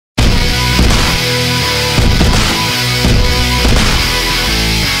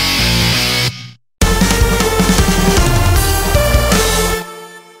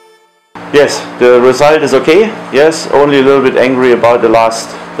Yes, the result is okay. Yes, only a little bit angry about the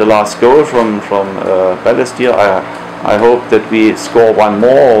last goal from Balestier. I hope that we score one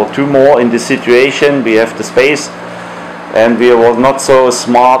more or two more in this situation. We have the space, and we were not so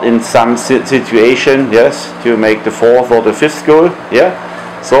smart in some situation. Yes, to make the fourth or the fifth goal. Yeah,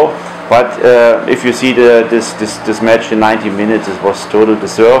 so. But if you see this match in 90 minutes, it was totally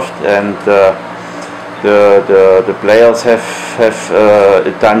deserved, and the players have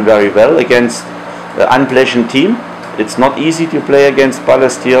done very well against an unpleasant team. It's not easy to play against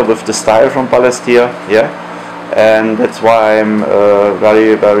Balestier with the style from Balestier, yeah, and that's why I'm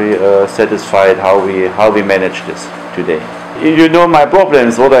very satisfied how we managed this today. You know my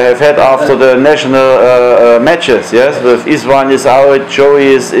problems, what I have had after the national matches, yes, with Iswan is out, Joey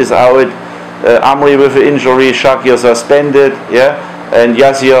is out, Amri with an injury, Shakir suspended, yeah, and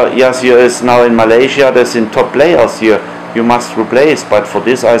Yasir is now in Malaysia. That's in top players here you must replace, but for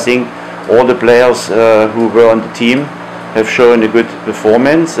this I think all the players who were on the team have shown a good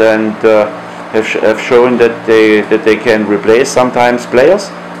performance, and have shown that they can replace sometimes players.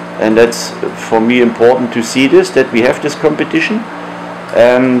 And that's for me important to see this, that we have this competition,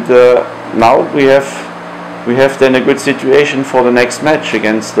 and now we have then a good situation for the next match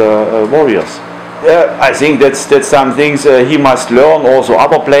against the Warriors. Yeah, I think that's some things he must learn. Also,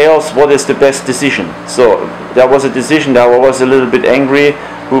 other players, what is the best decision? So there was a decision that I was a little bit angry.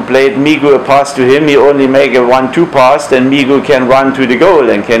 Who played Migu a pass to him? He only make a 1-2 pass, then Migu can run to the goal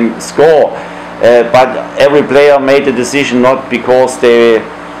and can score. But every player made the decision not because they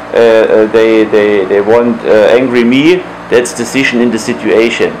want angry me. That's decision in the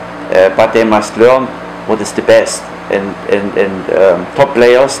situation, but they must learn what is the best, and top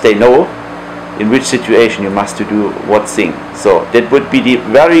players, they know in which situation you must to do what thing. So that would be the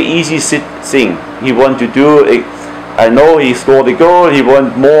very easy thing he want to do. I know he scored a goal, he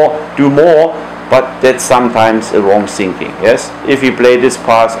want more, do more, but that's sometimes a wrong thinking. Yes, if he play this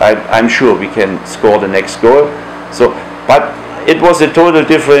pass, I'm sure we can score the next goal. So, but it was a total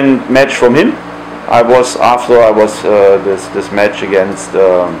different match from him. After this match against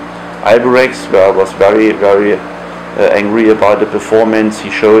Albirex, where I was very angry about the performance. He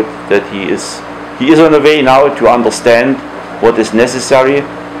showed that he is on the way now to understand what is necessary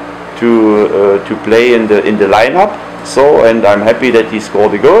to play in the lineup. So, and I'm happy that he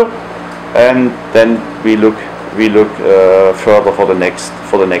scored a goal, and then we look further for the next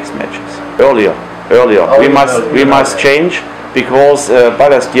matches. Earlier, we must change, because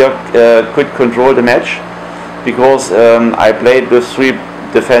Balestier could control the match, because I played with 3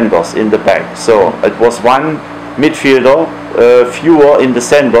 defenders in the back, so it was 1 midfielder fewer in the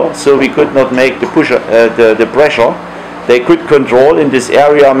center, so we could not make the pressure. They could control in this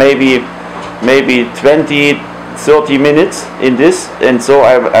area maybe 20-30 minutes in this, and so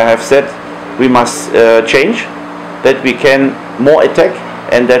I have said we must change, that we can more attack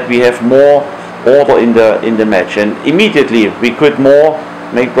and that we have more order in the match, and immediately we could more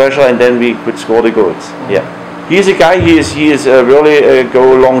make pressure, and then we could score the goals. Yeah, he's a guy. He is really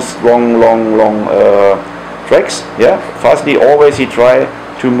go long tracks. Yeah, fastly always he try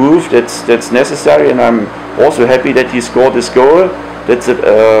to move. That's necessary, and I'm also happy that he scored this goal. That's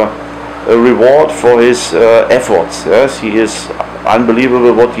a reward for his efforts. Yes, he is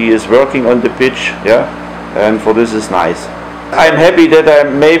unbelievable what he is working on the pitch. Yeah, and for this is nice. I'm happy that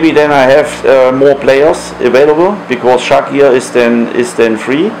I have more players available, because Shakir is then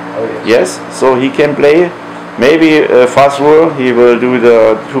free. Oh, yes. Yes, so he can play. Maybe Fazrul, he will do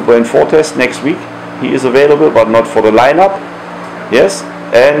the 2.4 test next week. He is available, but not for the lineup. Yes,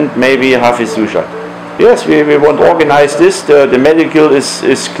 and maybe Hafiz Sujad. Yes, we want to organize this. The medical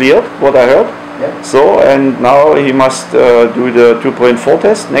is cleared, what I heard. Yeah. So, and now he must do the 2.4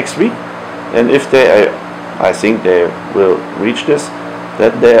 test next week, and if they I think they will reach this,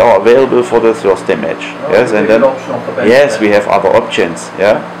 that they are available for the Thursday match. Oh, yes, and then yes, we have other options.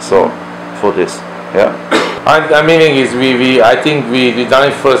 Yeah, so for this, yeah. And meaning is I think we done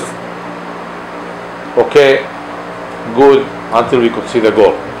it first. Okay, good, until we could see the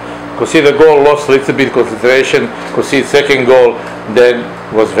goal. Could see the goal, lost a little bit concentration. Could see second goal, then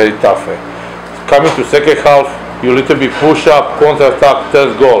was very tough. Coming to second half, you little bit push up, counter attack,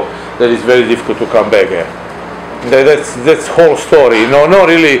 third goal. That is very difficult to come back. That's whole story. Not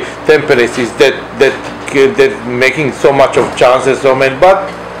really Tampines is that making so much of chances, so many, but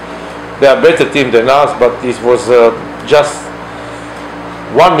they are better team than us. But this was just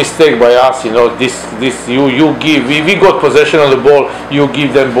one mistake by us. You give, we got possession of the ball, you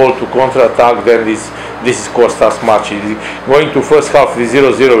give them ball to counter attack, then this cost us much. Going to first half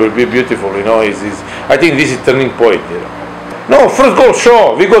 0-0 will be beautiful. I think this is turning point. No, first goal,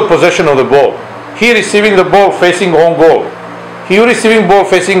 sure, we got possession of the ball. He receiving the ball facing on goal. He receiving ball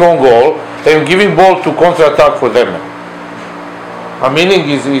facing on goal and giving ball to counter-attack for them. I meaning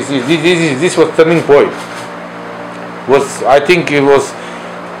this was turning point. I think it was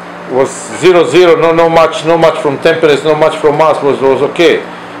 0-0. No much from Tampines, no much from us was okay.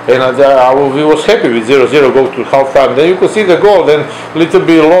 And we was happy with 0-0 go to half time. Then you could see the goal. Then little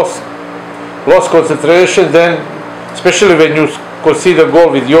bit lost concentration. Then especially when you concede a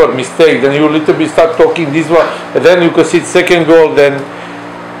goal with your mistake, then you little bit start talking this one. And then you concede second goal. Then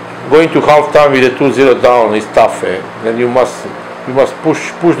going to half time with a 2-0 down is tough. Then you must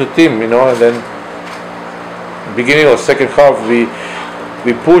push the team, And then beginning of second half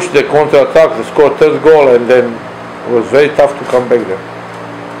we pushed the counter attack to score third goal, and then it was very tough to come back there.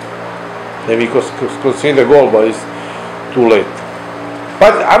 Then we concede the goal, but it's too late.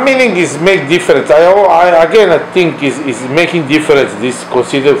 But I mean, it's make difference. I think is making difference. This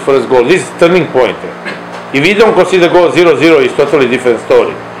consider first goal. This is turning point. If we don't consider goal 0-0, it's totally different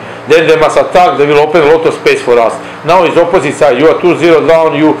story. Then they must attack. They will open a lot of space for us. Now it's opposite side. You are 2-0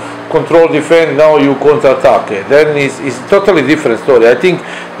 down. You control defend. Now you counter attack. Then it's totally different story. I think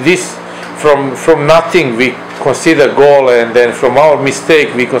this from nothing we consider goal, and then from our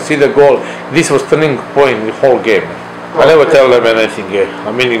mistake we consider goal. This was turning point in the whole game. I never tell them anything.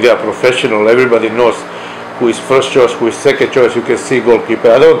 I mean, they are professional. Everybody knows who is first choice, who is second choice. You can see goalkeeper.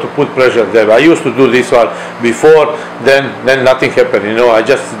 I don't want to put pressure there. I used to do this one before. Then nothing happened. I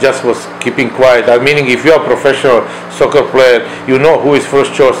just was keeping quiet. I meaning, if you are a professional soccer player, you know who is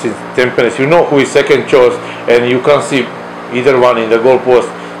first choice in Tampines. You know who is second choice, and you can't see either one in the goalpost.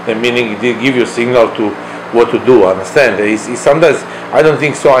 The meaning they give you signal to what to do. Understand? It's sometimes I don't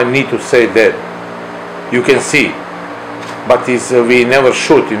think so. I need to say that. You can see. But we never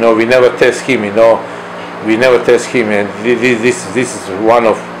shoot, we never test him, we never test him, and this is one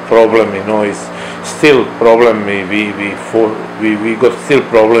of problem, is still problem. We got still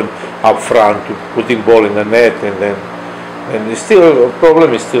problem up front to putting ball in the net, and it's still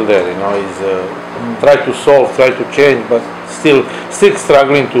problem is still there, is try to solve, try to change, but still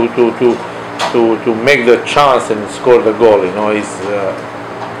struggling to make the chance and score the goal,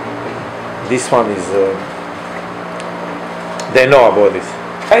 this one is. They know about this.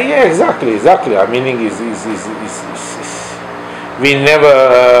 Yeah, exactly. I mean, we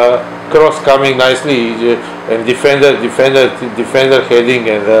never cross coming nicely and defender heading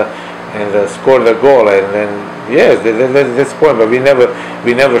and score the goal, and then yes, that's point. But we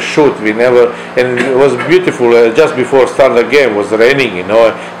never shoot. And it was beautiful. Just before start the game was raining.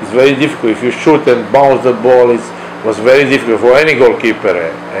 It's very difficult if you shoot and bounce the ball. It was very difficult for any goalkeeper.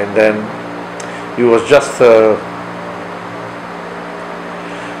 And then it was just.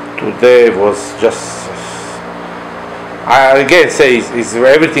 Today was just, I again say, is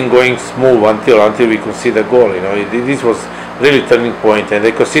everything going smooth until we concede the goal. This was really turning point, and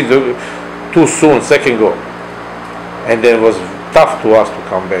they conceded too soon second goal, and then it was tough to us to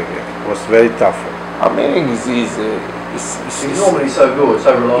come back. It was very tough. I mean, it's normally so good,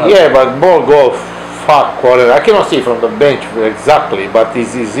 so reliable. Yeah, but ball go far corner. I cannot see from the bench exactly, but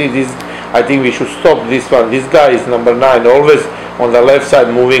I think we should stop this one. This guy is number 9, always on the left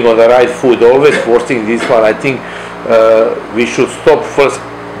side, moving on the right foot, always forcing this one. I think we should stop first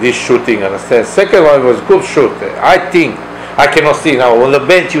this shooting, understand? Second one was good shoot. I think, I cannot see now, on the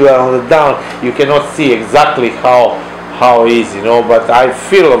bench you are on the down, you cannot see exactly how is, but I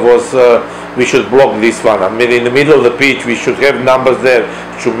feel it was, we should block this one. I mean, in the middle of the pitch, we should have numbers there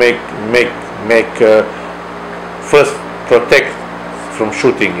to make first protect from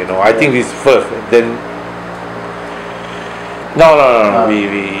shooting, I think this first, then no.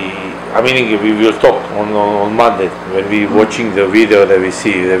 We will talk on Monday when we watching the video that we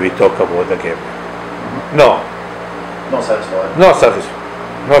see, that we talk about the game. No. Not satisfied. Not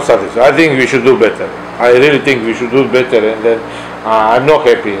satisfied. I think we should do better. I really think we should do better, and then I'm not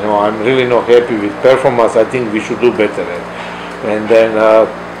happy. I'm really not happy with performance. I think we should do better, and then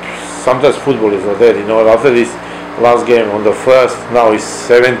sometimes football is not there. After this last game on the first, now it's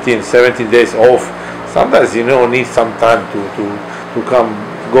 17 days off. Sometimes need some time to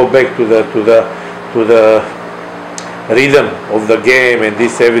go back to the rhythm of the game and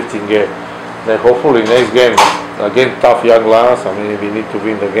this everything. Then hopefully next game again tough young Lions. I mean, we need to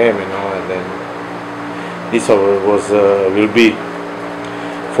win the game, and then this will be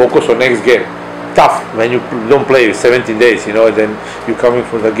focus on next game. Tough when you don't play 17 days, then you coming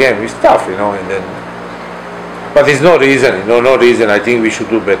for the game. It's tough, and then. But there's no reason, no reason. I think we should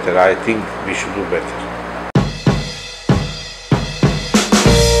do better.